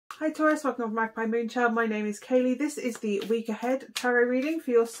Hi Taurus, welcome to Magpie Moonchild. My name is Kayleigh. This is the week ahead tarot reading for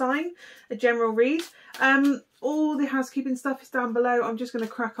your sign, a general read. All the housekeeping stuff is down below. I'm just going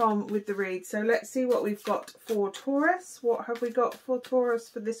to crack on with the read. So let's see what we've got for Taurus. What have we got for Taurus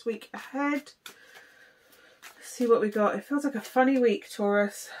for this week ahead? Let's see what we got. It feels like a funny week,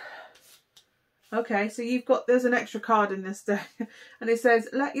 Taurus. Okay, so there's an extra card in this deck and it says,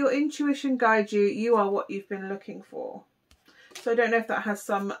 let your intuition guide you. You are what you've been looking for. So I don't know if that has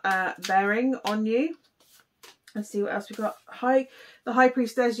some bearing on you. Let's see what else we got. The High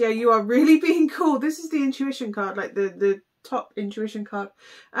Priestess. Yeah, you are really being called. This is the intuition card, like the top intuition card.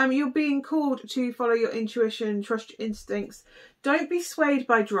 You're being called to follow your intuition, trust your instincts. Don't be swayed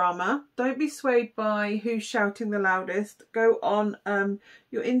by drama. Don't be swayed by who's shouting the loudest. Go on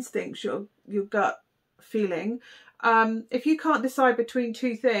your instincts, your gut feeling. If you can't decide between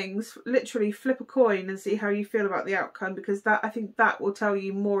two things, literally flip a coin and see how you feel about the outcome, because I think that will tell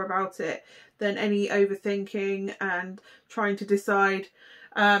you more about it than any overthinking and trying to decide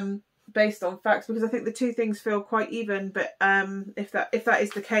based on facts, because I think the two things feel quite even. But if that is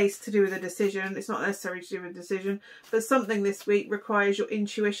the case, to do with a decision, it's not necessarily to do with a decision, but something this week requires your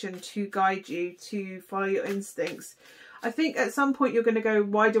intuition to guide you to follow your instincts. I think at some point you're going to go,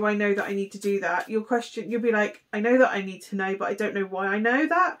 why do I know that I need to do that? You'll be like, I know that I need to know, but I don't know why I know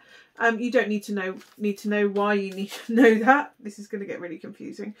that. You don't need to know why you need to know that. This is going to get really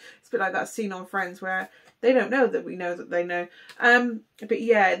confusing. It's a bit like that scene on Friends where they don't know that we know that they know. But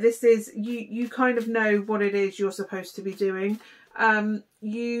yeah, this is, you kind of know what it is you're supposed to be doing.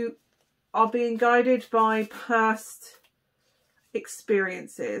 You are being guided by past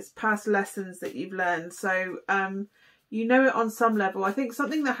experiences, past lessons that you've learned. So, you know it on some level. I think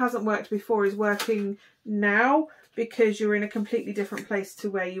something that hasn't worked before is working now, because you're in a completely different place to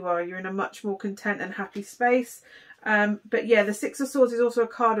where you are. You're in a much more content and happy space. But yeah, the Six of Swords is also a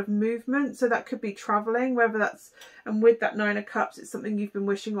card of movement. So that could be traveling, whether that's, and with that Nine of Cups, it's something you've been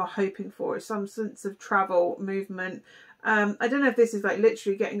wishing or hoping for. It's some sense of travel, movement. I don't know if this is like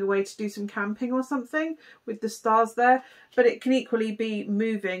literally getting away to do some camping or something with the stars there, but it can equally be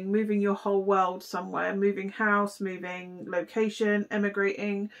moving your whole world somewhere, moving house, moving location,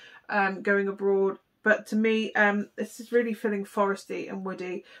 emigrating, going abroad. But to me, this is really feeling foresty and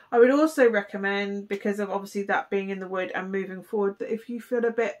woody. I would also recommend, because of obviously that being in the wood and moving forward, that if you feel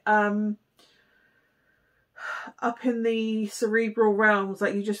a bit up in the cerebral realms,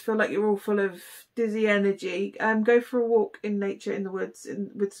 like you just feel like you're all full of dizzy energy, go for a walk in nature, in the woods,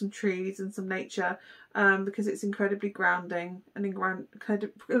 with some trees and some nature, because it's incredibly grounding and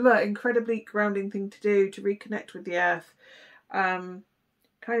incredibly grounding thing to do, to reconnect with the earth. Kind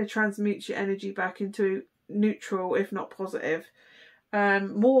of transmutes your energy back into neutral, if not positive.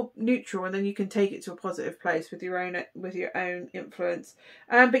 More neutral, and then you can take it to a positive place with your own influence.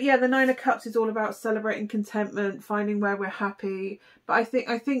 But yeah, the Nine of Cups is all about celebrating contentment, finding where we're happy. But I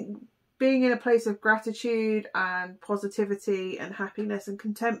think being in a place of gratitude and positivity and happiness and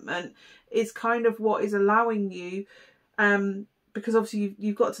contentment is kind of what is allowing you, because obviously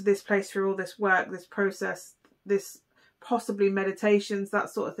you've got to this place through all this work, this process, this possibly meditations, that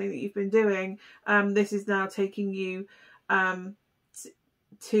sort of thing that you've been doing. This is now taking you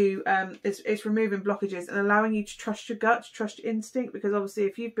it's removing blockages and allowing you to trust your gut, to trust your instinct, because obviously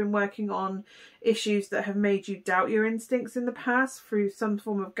if you've been working on issues that have made you doubt your instincts in the past through some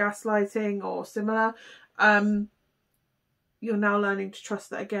form of gaslighting or similar, you're now learning to trust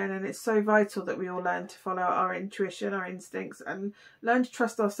that again. And it's so vital that we all learn to follow our intuition, our instincts, and learn to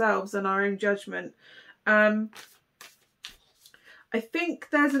trust ourselves and our own judgment. I think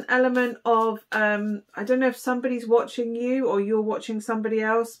there's an element of, I don't know if somebody's watching you or you're watching somebody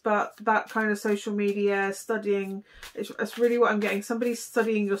else, but that kind of social media studying, that's really what I'm getting. Somebody's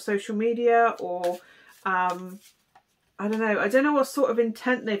studying your social media, or I don't know what sort of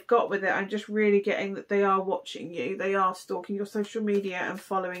intent they've got with it. I'm just really getting that they are watching you. They are stalking your social media and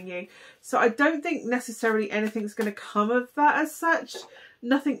following you. So I don't think necessarily anything's going to come of that as such.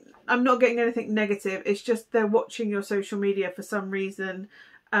 Nothing, I'm not getting anything negative. It's just they're watching your social media for some reason.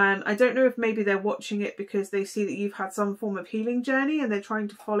 I don't know if maybe they're watching it because they see that you've had some form of healing journey and they're trying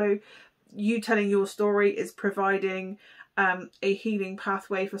to follow you. Telling your story is providing a healing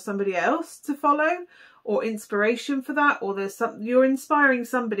pathway for somebody else to follow, or inspiration for that, or you're inspiring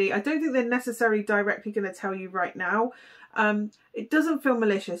somebody. I don't think they're necessarily directly going to tell you right now. It doesn't feel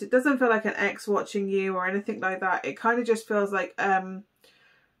malicious. It doesn't feel like an ex watching you or anything like that. It kind of just feels like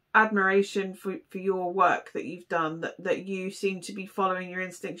admiration for your work that you've done, that you seem to be following your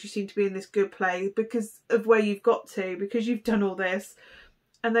instincts. You seem to be in this good place because of where you've got to, because you've done all this.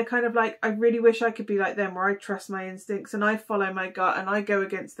 And they're kind of like, I really wish I could be like them, where I trust my instincts and I follow my gut and I go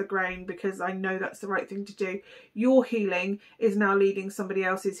against the grain because I know that's the right thing to do. Your healing is now leading somebody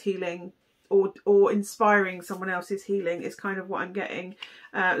else's healing, or inspiring someone else's healing is kind of what I'm getting.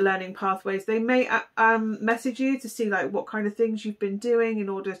 Learning pathways. They may message you to see like what kind of things you've been doing in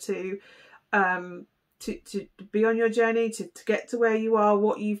order to be on your journey, to get to where you are,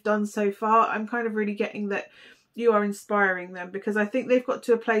 what you've done so far. I'm kind of really getting that you are inspiring them, because I think they've got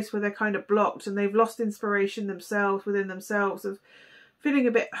to a place where they're kind of blocked and they've lost inspiration themselves, within themselves, of feeling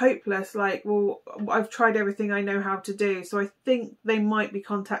a bit hopeless, like, well, I've tried everything I know how to do. So I think they might be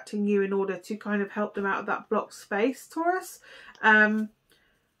contacting you in order to kind of help them out of that blocked space, Taurus.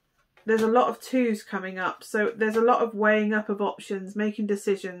 There's a lot of 2s coming up, so there's a lot of weighing up of options, making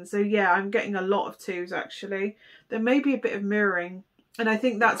decisions. So yeah, I'm getting a lot of 2s actually. There may be a bit of mirroring. And I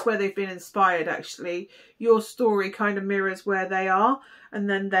think that's where they've been inspired, actually. Your story kind of mirrors where they are. And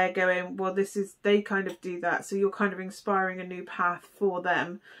then they're going, well, they kind of do that. So you're kind of inspiring a new path for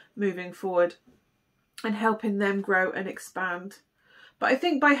them moving forward and helping them grow and expand. But I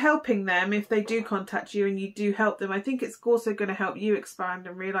think by helping them, if they do contact you and you do help them, I think it's also going to help you expand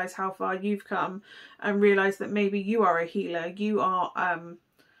and realise how far you've come, and realise that maybe you are a healer. You are,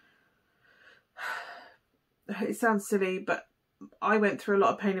 it sounds silly, but I went through a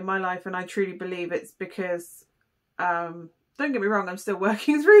lot of pain in my life, and I truly believe it's because, don't get me wrong, I'm still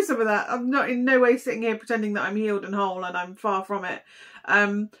working through some of that. I'm not in no way sitting here pretending that I'm healed and whole, and I'm far from it.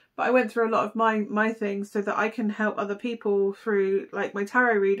 But I went through a lot of my things so that I can help other people through like my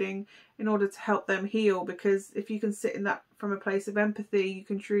tarot reading, in order to help them heal. Because if you can sit in that from a place of empathy, you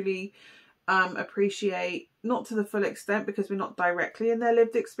can truly appreciate, not to the full extent because we're not directly in their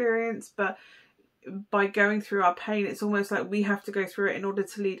lived experience, but by going through our pain, it's almost like we have to go through it in order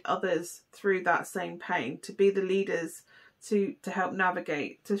to lead others through that same pain, to be the leaders, to help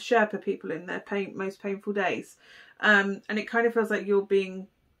navigate, to Sherpa people in their most painful days. And it kind of feels like you're being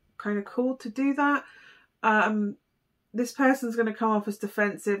kind of called to do that. This person's going to come off as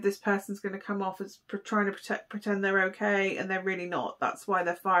defensive. This person's going to come off as trying to pretend they're okay, and they're really not. That's why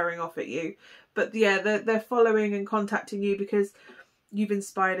they're firing off at you. But yeah, they're following and contacting you because you've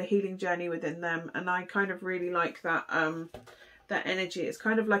inspired a healing journey within them. And I kind of really like that that energy. It's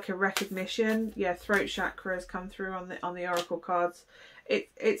kind of like a recognition. Yeah, throat chakra has come through on the oracle cards.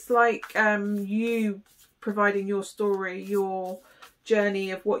 It's like you providing your story, your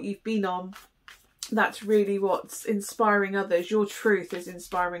journey of what you've been on. That's really what's inspiring others. Your truth is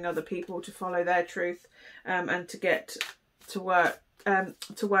inspiring other people to follow their truth, and to get to work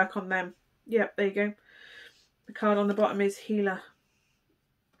on them. Yep, there you go. The card on the bottom is healer.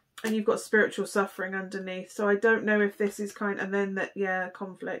 And you've got spiritual suffering underneath. So I don't know if this is and then that, yeah,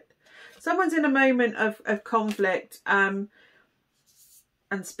 conflict. Someone's in a moment of conflict and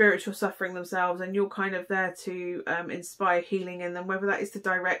spiritual suffering themselves, and you're kind of there to inspire healing in them, whether that is to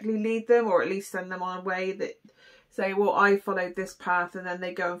directly lead them or at least send them on a way that say, well, I followed this path, and then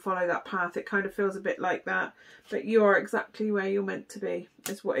they go and follow that path. It kind of feels a bit like that. But you are exactly where you're meant to be,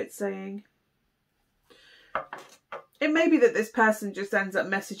 is what it's saying. It may be that this person just ends up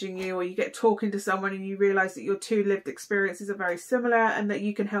messaging you, or you get talking to someone and you realise that your two lived experiences are very similar and that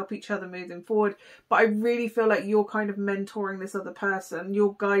you can help each other moving forward. But I really feel like you're kind of mentoring this other person.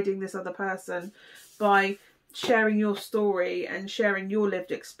 You're guiding this other person by sharing your story and sharing your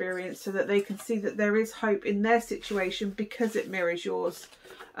lived experience, so that they can see that there is hope in their situation because it mirrors yours.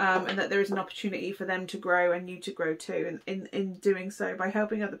 And that there is an opportunity for them to grow and you to grow too. And in doing so, by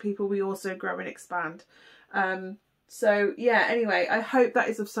helping other people, we also grow and expand. So yeah, anyway, I hope that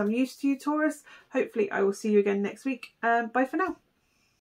is of some use to you, Taurus. Hopefully I will see you again next week. Bye for now.